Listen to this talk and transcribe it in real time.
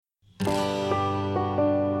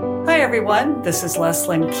everyone. This is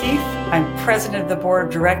Leslyn Keith. I'm president of the board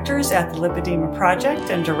of directors at the Lipedema Project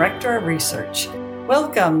and director of research.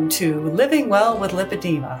 Welcome to Living Well with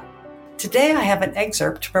Lipedema. Today I have an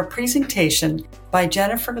excerpt from a presentation by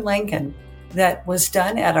Jennifer Langan that was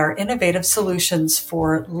done at our Innovative Solutions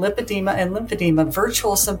for Lipedema and Lymphedema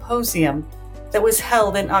Virtual Symposium that was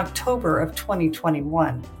held in October of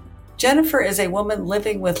 2021. Jennifer is a woman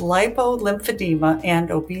living with lipo-lymphedema and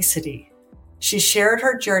obesity. She shared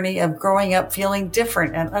her journey of growing up feeling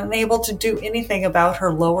different and unable to do anything about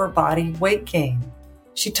her lower body weight gain.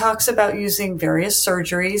 She talks about using various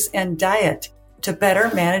surgeries and diet to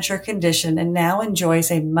better manage her condition and now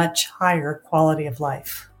enjoys a much higher quality of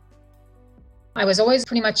life. I was always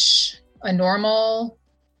pretty much a normal,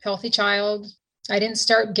 healthy child. I didn't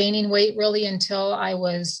start gaining weight really until I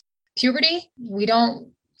was puberty. We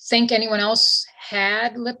don't think anyone else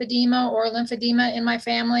had lipedema or lymphedema in my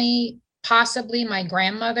family. Possibly my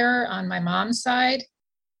grandmother on my mom's side.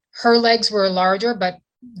 Her legs were larger, but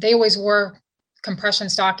they always wore compression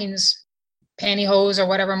stockings, pantyhose or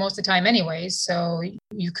whatever most of the time anyways. So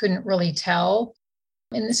you couldn't really tell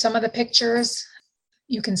in some of the pictures.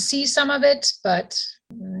 You can see some of it, but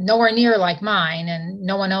nowhere near like mine, and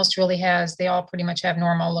no one else really has. They all pretty much have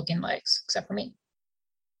normal looking legs, except for me.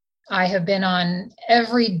 I have been on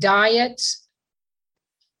every diet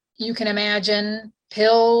you can imagine,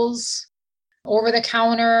 pills, over the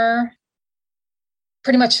counter,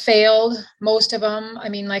 pretty much failed most of them. I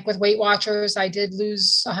mean, like with Weight Watchers, I did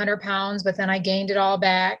lose 100 pounds, but then I gained it all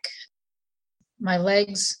back. My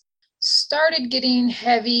legs started getting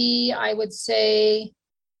heavy, I would say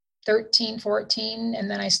 13, 14. And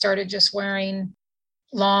then I started just wearing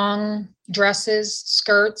long dresses,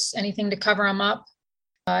 skirts, anything to cover them up.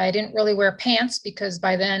 I didn't really wear pants because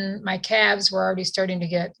by then my calves were already starting to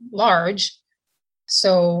get large.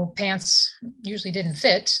 So pants usually didn't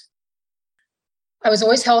fit. I was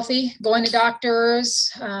always healthy, going to doctors,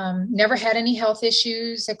 never had any health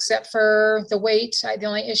issues except for the weight. The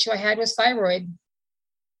only issue I had was thyroid,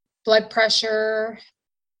 blood pressure,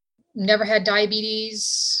 never had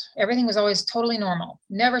diabetes. Everything was always totally normal.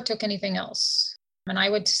 Never took anything else. And I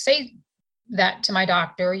would say that to my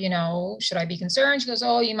doctor, should I be concerned? She goes,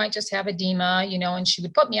 oh, you might just have edema, and she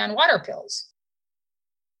would put me on water pills.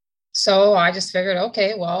 So I just figured,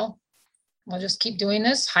 okay, well, I'll just keep doing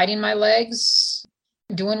this, hiding my legs,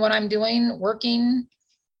 doing what I'm doing, working,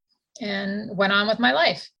 and went on with my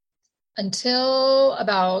life until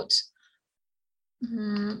about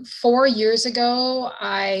 4 years ago,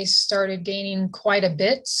 I started gaining quite a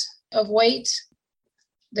bit of weight.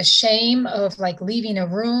 The shame of like leaving a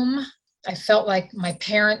room. I felt like my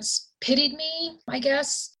parents pitied me, I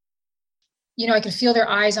guess. I could feel their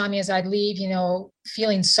eyes on me as I'd leave,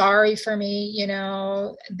 feeling sorry for me.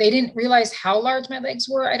 They didn't realize how large my legs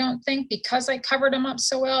were, I don't think, because I covered them up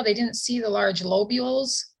so well. They didn't see the large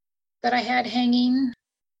lobules that I had hanging.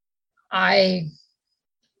 I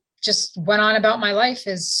just went on about my life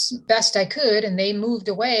as best I could, and they moved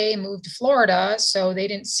to Florida, so they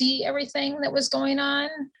didn't see everything that was going on.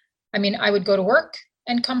 I mean, I would go to work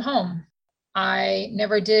and come home. I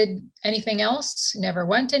never did anything else, never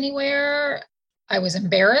went anywhere. I was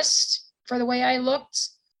embarrassed for the way I looked,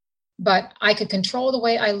 but I could control the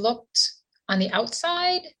way I looked on the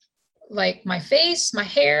outside, like my face, my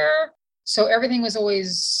hair. So everything was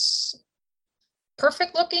always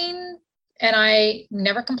perfect looking, and I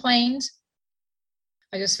never complained.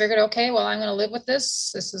 I just figured, okay, well, I'm going to live with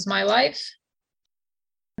this. This is my life.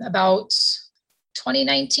 About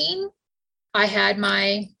 2019, I had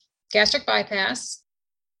my gastric bypass.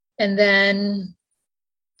 And then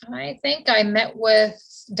I think I met with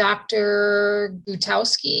Dr.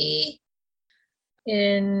 Gutowski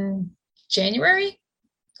in January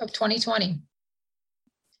of 2020.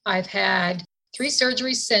 I've had 3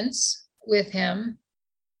 surgeries since with him.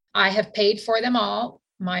 I have paid for them all.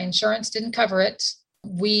 My insurance didn't cover it.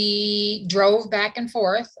 We drove back and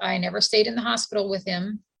forth. I never stayed in the hospital with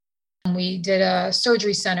him. We did a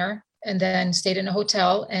surgery center and then stayed in a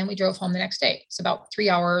hotel, and we drove home the next day. It's about 3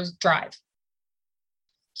 hours drive.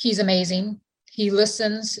 He's amazing. He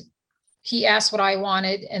listens. He asks what I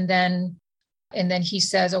wanted, and then he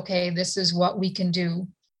says, okay, this is what we can do.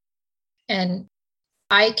 And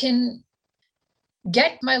I can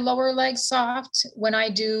get my lower legs soft when I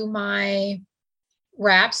do my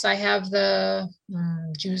wraps. I have the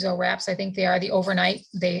Juzo wraps. I think they are the overnight.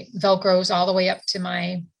 They Velcros all the way up to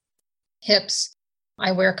my hips.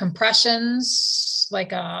 I wear compressions,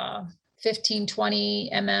 like a 15, 20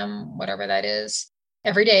 whatever that is,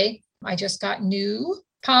 every day. I just got new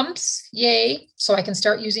pumps. Yay. So I can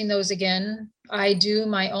start using those again. I do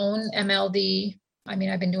my own MLD I mean,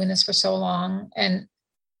 I've been doing this for so long, and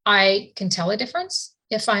I can tell a difference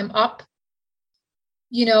if I'm up,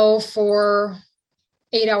 for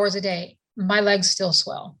 8 hours a day. My legs still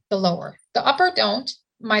swell, the lower. The upper don't.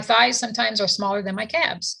 My thighs sometimes are smaller than my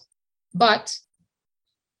calves. But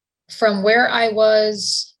from where I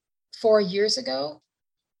was 4 years ago,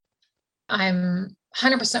 I'm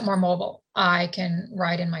 100% more mobile. I can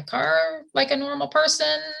ride in my car like a normal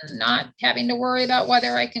person, not having to worry about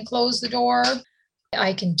whether I can close the door.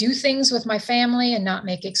 I can do things with my family and not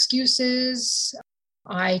make excuses.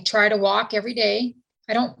 I try to walk every day.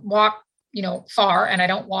 I don't walk, far, and I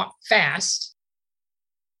don't walk fast,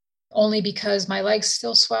 only because my legs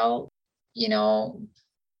still swell,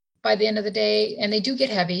 by the end of the day. And they do get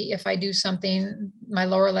heavy. If I do something, my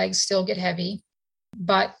lower legs still get heavy.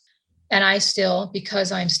 And I still,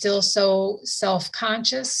 because I'm still so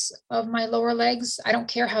self-conscious of my lower legs, I don't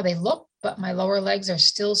care how they look, but my lower legs are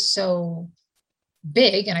still so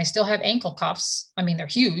big, and I still have ankle cuffs. I mean, they're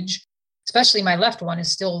huge, especially my left one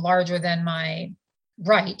is still larger than my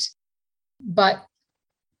right. But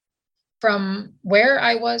from where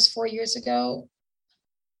I was 4 years ago,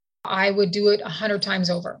 I would do it 100 times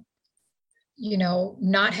over.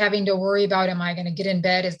 Not having to worry about, am I going to get in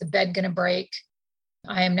bed? Is the bed going to break?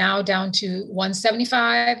 I am now down to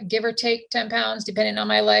 175, give or take 10 pounds, depending on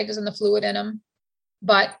my legs and the fluid in them.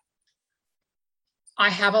 But I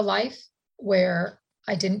have a life where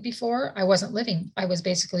I didn't before. I wasn't living. I was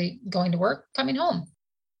basically going to work, coming home.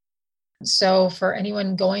 So for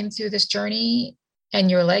anyone going through this journey and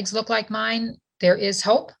your legs look like mine, there is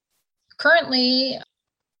hope. Currently,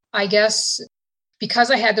 I guess because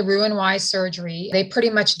I had the Roux-en-Y surgery, they pretty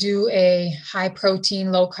much do a high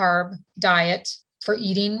protein, low carb diet for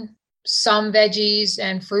eating some veggies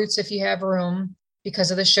and fruits if you have room,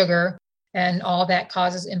 because of the sugar, and all that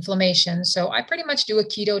causes inflammation. So I pretty much do a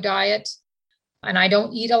keto diet, and I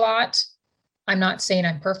don't eat a lot. I'm not saying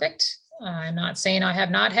I'm perfect. I'm not saying I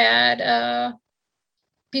have not had a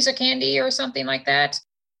piece of candy or something like that.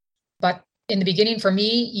 But in the beginning, for me,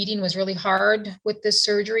 eating was really hard with this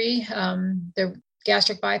surgery, the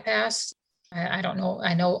gastric bypass. I don't know.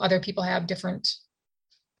 I know other people have different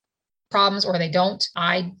problems, or they don't.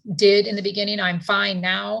 I did in the beginning. I'm fine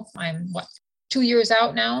now. I'm 2 years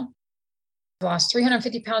out now. I lost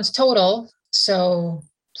 350 pounds total. So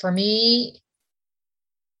for me,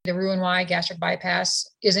 the Roux-en-Y gastric bypass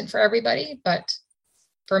isn't for everybody, but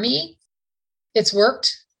for me, it's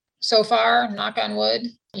worked so far, knock on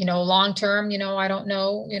wood. Long term, I don't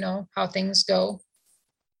know, how things go.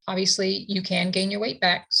 Obviously, you can gain your weight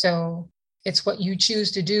back. So it's what you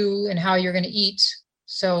choose to do and how you're going to eat.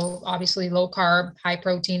 So obviously low carb, high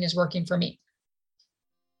protein is working for me.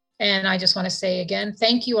 And I just want to say again,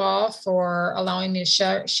 thank you all for allowing me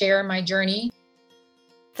to share my journey.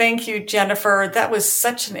 Thank you, Jennifer. That was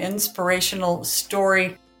such an inspirational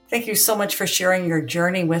story. Thank you so much for sharing your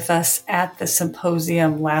journey with us at the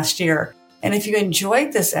symposium last year. And if you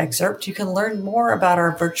enjoyed this excerpt, you can learn more about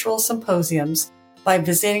our virtual symposiums by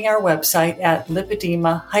visiting our website at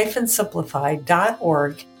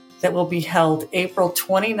lipedema-simplified.org. That will be held April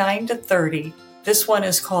 29 to 30. This one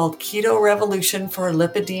is called Keto Revolution for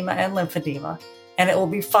Lipedema and Lymphedema, and it will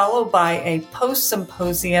be followed by a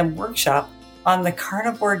post-symposium workshop on the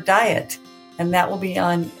carnivore diet, and that will be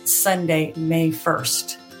on Sunday, May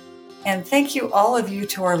 1st. And thank you, all of you,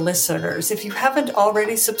 to our listeners. If you haven't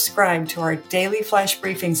already subscribed to our daily flash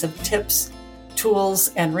briefings of tips,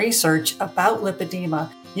 tools, and research about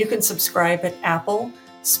lipedema, you can subscribe at Apple,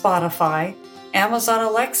 Spotify, Amazon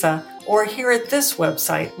Alexa, or here at this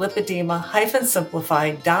website,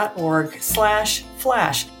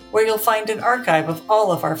 lipedema-simplified.org/flash, where you'll find an archive of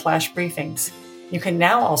all of our flash briefings. You can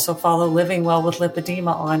now also follow Living Well with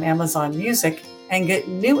Lipedema on Amazon Music and get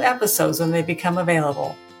new episodes when they become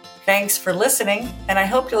available. Thanks for listening, and I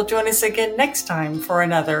hope you'll join us again next time for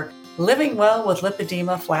another Living Well with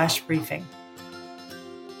Lipedema flash briefing.